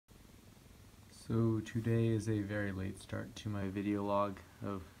So today is a very late start to my video log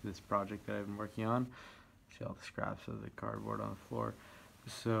of this project that I've been working on. See all the scraps of the cardboard on the floor.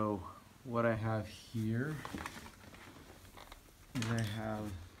 So what I have here is I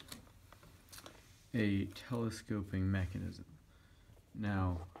have a telescoping mechanism.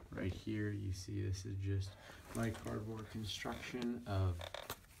 Now right here you see this is just my cardboard construction of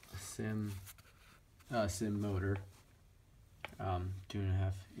a sim motor.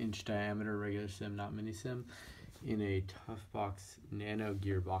 2.5 inch diameter regular sim, not mini sim, in a tough box nano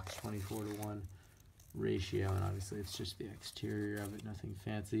gearbox 24:1 ratio, and obviously it's just the exterior of it, nothing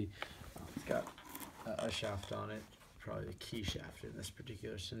fancy. It's got a shaft on it, probably a key shaft in this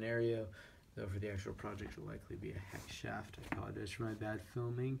particular scenario, though for the actual project it will likely be a hex shaft. I apologize for my bad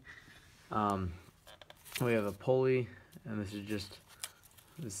filming. We have a pulley, and this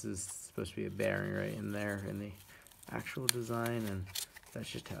is supposed to be a bearing right in there in the actual design, and that's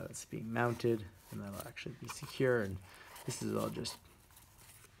just how it's being mounted, and that'll actually be secure, and this is all just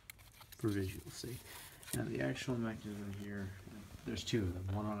for visual sake. Now the actual mechanism here, there's two of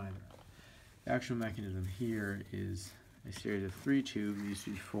them, one on either end. The actual mechanism here is a series of 3 tubes, used to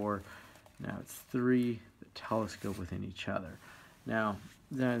be 4, now it's 3 that telescope within each other. Now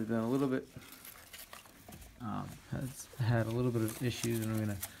there's been a little bit has had a little bit of issues, and I'm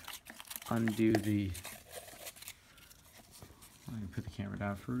going to undo the I'm going to put the camera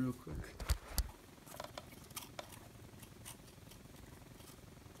down for real quick.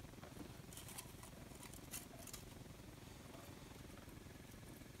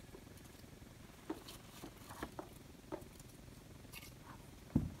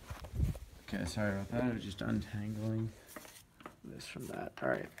 Okay, sorry about that. I was just untangling this from that.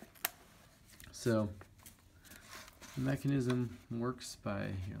 Alright. So, the mechanism works by,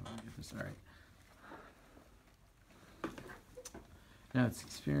 here, let me get this. Alright. Now it's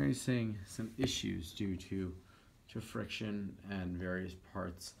experiencing some issues due to friction and various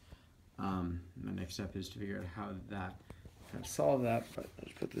parts. The next step is to figure out how to solve that, but I'll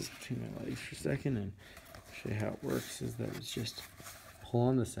just put this between my legs for a second and show you how it works. Is that it's just pull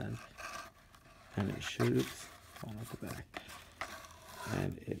on this end, and it should fall at the back,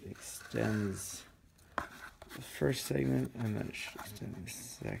 and it extends the first segment, and then it should extend the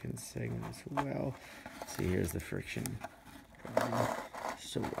second segment as well. See, here's the friction.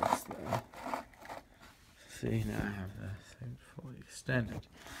 Still works though. See, now I have the thing fully extended.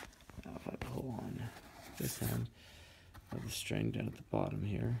 Now if I pull on this end of the string down at the bottom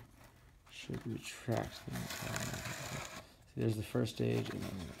here, it should retract the entire. See, there's the first stage, and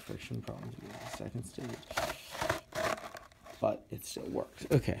then the friction problems will be the second stage. But it still works.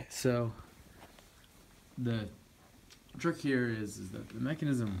 Okay, so the trick here is that the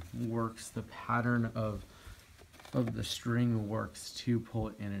mechanism works, the pattern of the string works to pull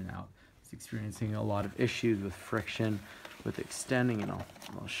it in and out. It's experiencing a lot of issues with friction, with extending, and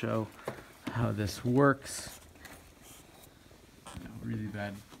I'll show how this works. Really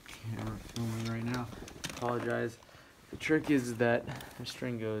bad camera filming right now. Apologize. The trick is that the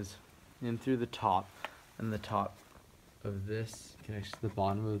string goes in through the top, and the top of this connects to the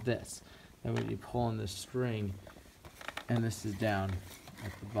bottom of this. And when you pull on this string, and this is down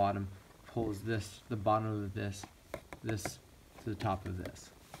at the bottom, pulls this, the bottom of this to the top of this.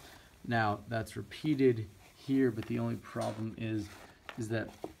 Now that's repeated here, but the only problem is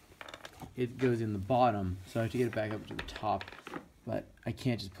that it goes in the bottom, so I have to get it back up to the top, but I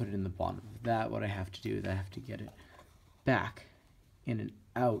can't just put it in the bottom of that. What I have to do is I have to get it back in and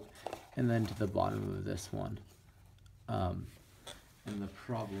out, and then to the bottom of this one. And the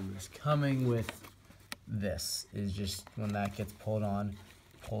problem is coming with this is just when that gets pulled on,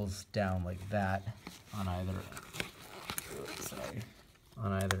 pulls down like that on either end. Sorry,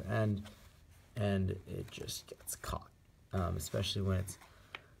 on either end, and it just gets caught, especially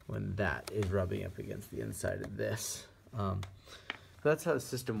when that is rubbing up against the inside of this. That's how the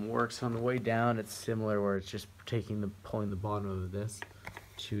system works. On the way down, it's similar, where it's just pulling the bottom of this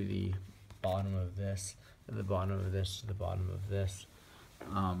to the bottom of this, and the bottom of this to the bottom of this.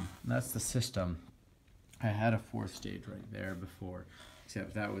 That's the system. I had a 4th stage right there before,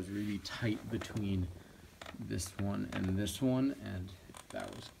 except that was really tight between this one and this one, and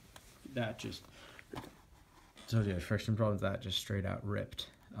that just so yeah, friction problems, that just straight out ripped.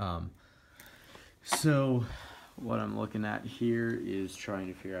 So what I'm looking at here is trying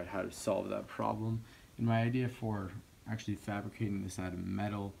to figure out how to solve that problem. And my idea for actually fabricating this out of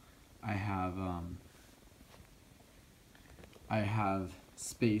metal, I have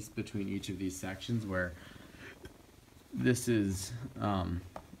space between each of these sections, where this is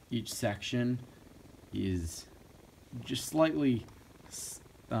each section is just slightly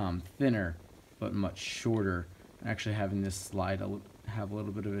thinner but much shorter. Actually having this slide have a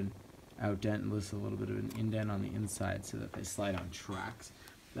little bit of an outdent and a little bit of an indent on the inside so that they slide on tracks.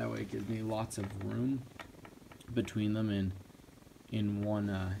 That way it gives me lots of room between them in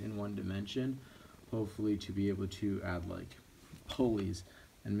one dimension. Hopefully to be able to add like pulleys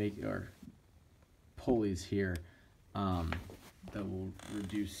and make our pulleys here that will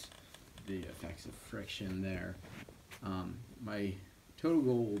reduce the effects of friction there. My total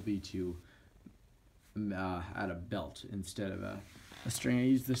goal will be to add a belt instead of a string. I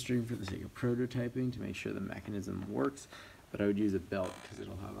use the string for the sake of prototyping to make sure the mechanism works, but I would use a belt because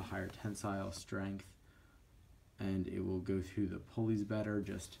it'll have a higher tensile strength and it will go through the pulleys better,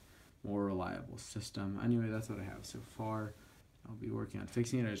 just more reliable system. Anyway, that's what I have so far. I'll be working on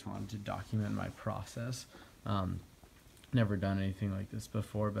fixing it. I just wanted to document my process. Never done anything like this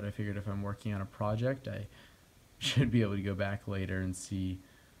before, but I figured if I'm working on a project, I should be able to go back later and see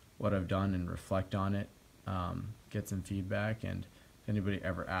what I've done and reflect on it, get some feedback, and if anybody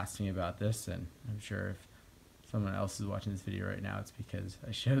ever asks me about this, and I'm sure if someone else is watching this video right now, it's because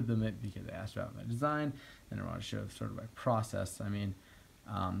I showed them it because they asked about my design, and I want to show sort of my process. I mean,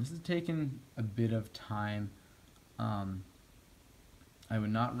 this has taken a bit of time. I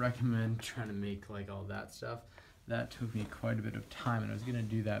would not recommend trying to make like all that stuff. That took me quite a bit of time, and I was going to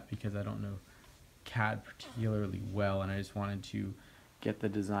do that because I don't know CAD particularly well, and I just wanted to get the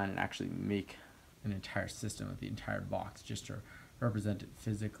design and actually make an entire system with the entire box just to represent it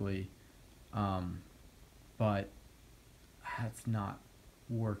physically. But that's not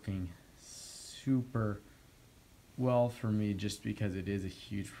working super well for me just because it is a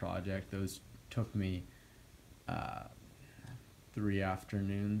huge project. Those took me 3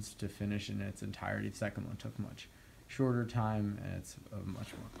 afternoons to finish in its entirety. The second one took much shorter time, and it's of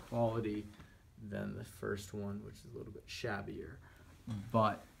much more quality than the first one, which is a little bit shabbier.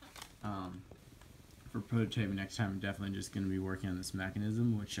 But for prototyping next time, I'm definitely just going to be working on this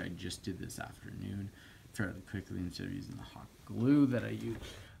mechanism, which I just did this afternoon fairly quickly instead of using the hot glue that I used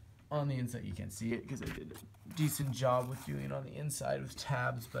on the inside. You can't see it because I did a decent job with doing it on the inside with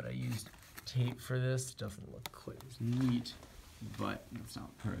tabs, but I used tape for this. It doesn't look quite as neat, but that's not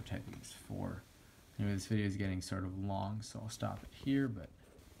what prototyping is for. Anyway, this video is getting sort of long, so I'll stop it here, but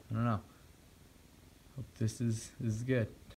I don't know. Hope this is good.